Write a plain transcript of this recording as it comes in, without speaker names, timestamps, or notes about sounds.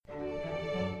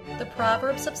The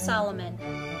Proverbs of Solomon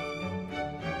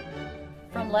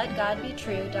from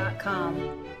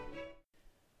LetGodBetrue.com.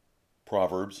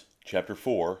 Proverbs chapter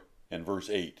 4 and verse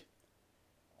 8.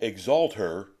 Exalt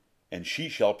her, and she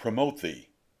shall promote thee.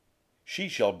 She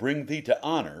shall bring thee to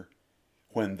honor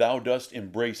when thou dost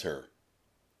embrace her.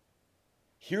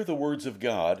 Hear the words of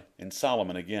God and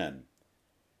Solomon again.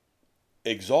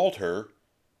 Exalt her,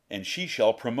 and she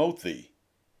shall promote thee.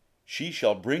 She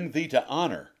shall bring thee to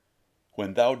honor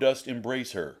when thou dost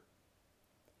embrace her.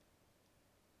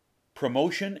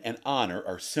 Promotion and honor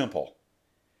are simple.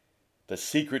 The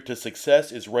secret to success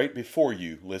is right before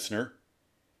you, listener.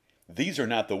 These are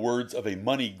not the words of a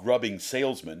money-grubbing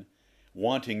salesman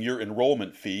wanting your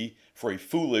enrollment fee for a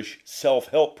foolish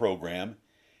self-help program.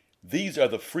 These are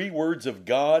the free words of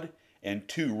God and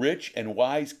two rich and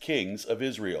wise kings of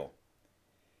Israel.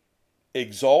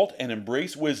 Exalt and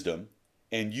embrace wisdom,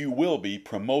 and you will be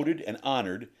promoted and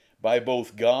honored by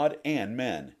both God and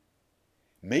men.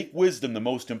 Make wisdom the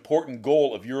most important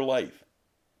goal of your life.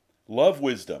 Love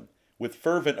wisdom with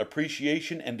fervent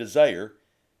appreciation and desire,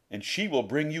 and she will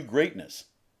bring you greatness.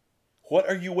 What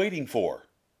are you waiting for?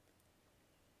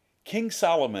 King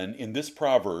Solomon in this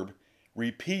proverb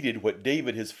repeated what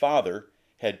David his father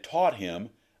had taught him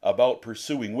about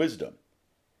pursuing wisdom.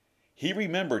 He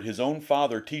remembered his own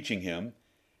father teaching him,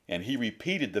 and he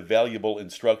repeated the valuable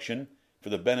instruction for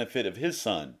the benefit of his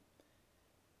son.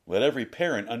 Let every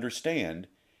parent understand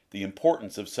the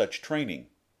importance of such training.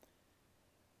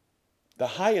 The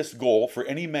highest goal for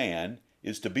any man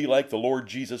is to be like the Lord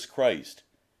Jesus Christ,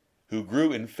 who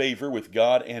grew in favor with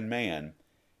God and man,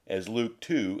 as Luke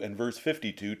 2 and verse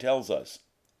 52 tells us.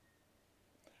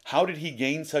 How did he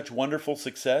gain such wonderful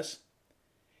success?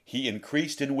 He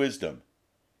increased in wisdom,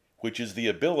 which is the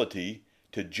ability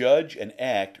to judge and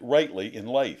act rightly in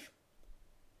life.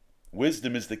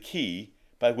 Wisdom is the key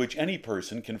by which any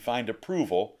person can find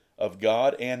approval of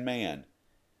God and man.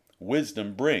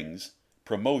 Wisdom brings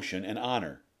promotion and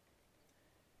honor.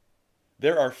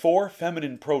 There are 4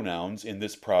 feminine pronouns in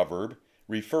this proverb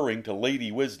referring to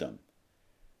Lady Wisdom,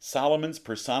 Solomon's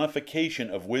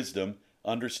personification of wisdom,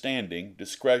 understanding,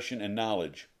 discretion, and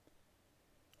knowledge.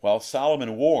 While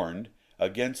Solomon warned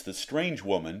against the strange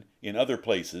woman in other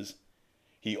places,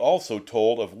 he also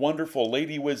told of wonderful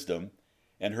Lady Wisdom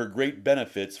and her great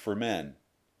benefits for men.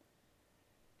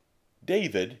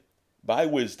 David, by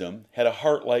wisdom, had a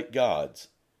heart like God's,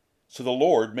 so the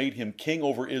Lord made him king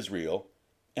over Israel,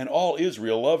 and all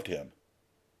Israel loved him.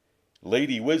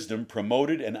 Lady Wisdom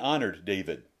promoted and honored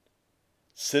David.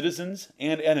 Citizens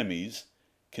and enemies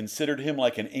considered him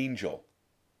like an angel.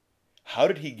 How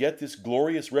did he get this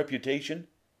glorious reputation?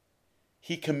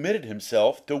 He committed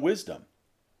himself to wisdom.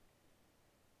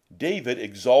 David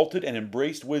exalted and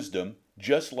embraced wisdom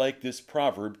just like this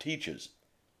proverb teaches.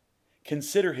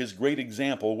 Consider his great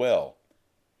example well.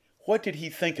 What did he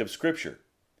think of Scripture?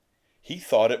 He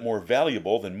thought it more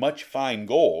valuable than much fine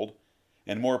gold,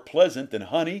 and more pleasant than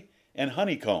honey and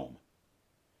honeycomb.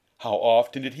 How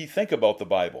often did he think about the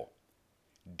Bible?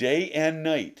 Day and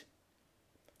night.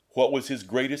 What was his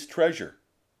greatest treasure?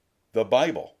 The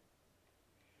Bible.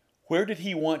 Where did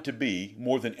he want to be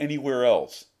more than anywhere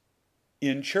else?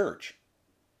 In church.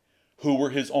 Who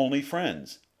were his only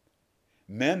friends?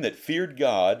 Men that feared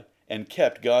God and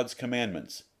kept God's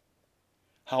commandments.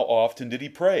 How often did he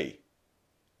pray?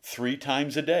 3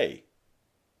 times a day.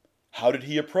 How did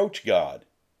he approach God?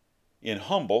 In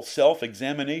humble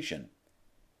self-examination.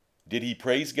 Did he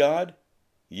praise God?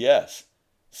 Yes,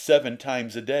 7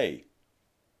 times a day.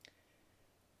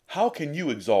 How can you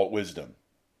exalt wisdom?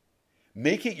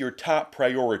 Make it your top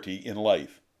priority in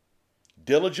life.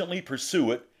 Diligently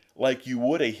pursue it like you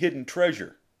would a hidden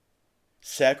treasure.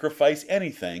 Sacrifice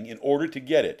anything in order to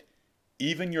get it,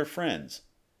 even your friends.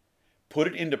 Put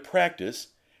it into practice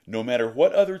no matter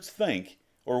what others think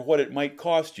or what it might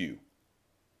cost you.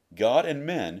 God and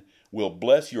men will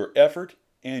bless your effort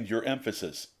and your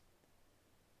emphasis.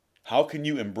 How can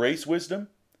you embrace wisdom?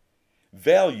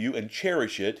 Value and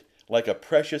cherish it like a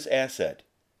precious asset.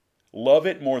 Love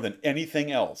it more than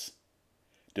anything else.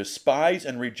 Despise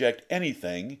and reject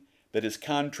anything that is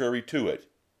contrary to it.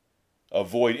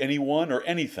 Avoid anyone or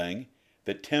anything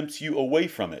that tempts you away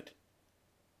from it.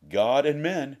 God and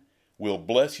men will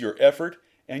bless your effort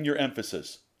and your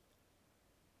emphasis.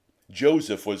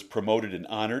 Joseph was promoted and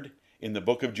honored in the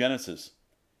book of Genesis.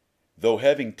 Though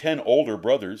having 10 older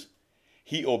brothers,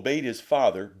 he obeyed his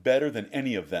father better than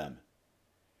any of them.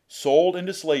 Sold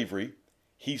into slavery,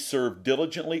 he served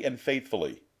diligently and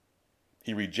faithfully.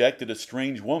 He rejected a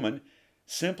strange woman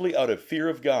simply out of fear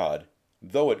of God,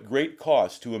 though at great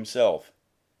cost to himself.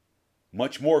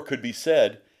 Much more could be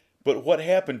said, but what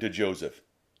happened to Joseph?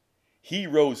 he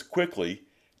rose quickly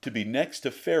to be next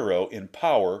to Pharaoh in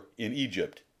power in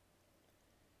Egypt.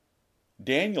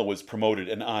 Daniel was promoted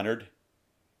and honored,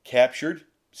 captured,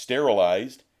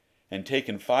 sterilized, and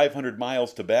taken 500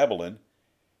 miles to Babylon.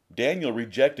 Daniel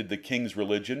rejected the king's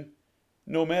religion,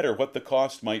 no matter what the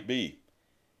cost might be.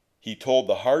 He told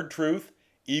the hard truth,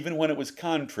 even when it was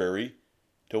contrary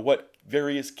to what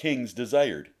various kings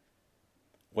desired.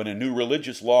 When a new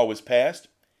religious law was passed,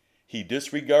 he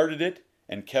disregarded it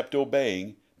and kept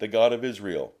obeying the God of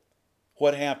Israel.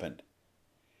 What happened?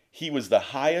 He was the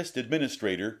highest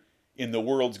administrator in the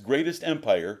world's greatest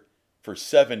empire for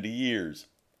 70 years.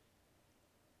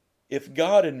 If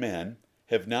God and men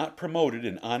have not promoted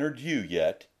and honored you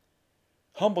yet,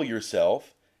 humble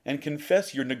yourself and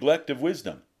confess your neglect of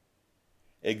wisdom.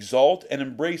 Exalt and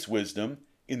embrace wisdom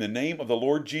in the name of the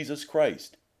Lord Jesus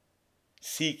Christ.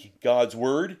 Seek God's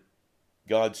Word,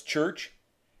 God's church,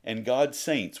 and God's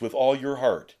saints with all your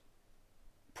heart.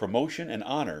 Promotion and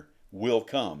honor will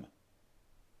come.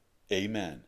 Amen.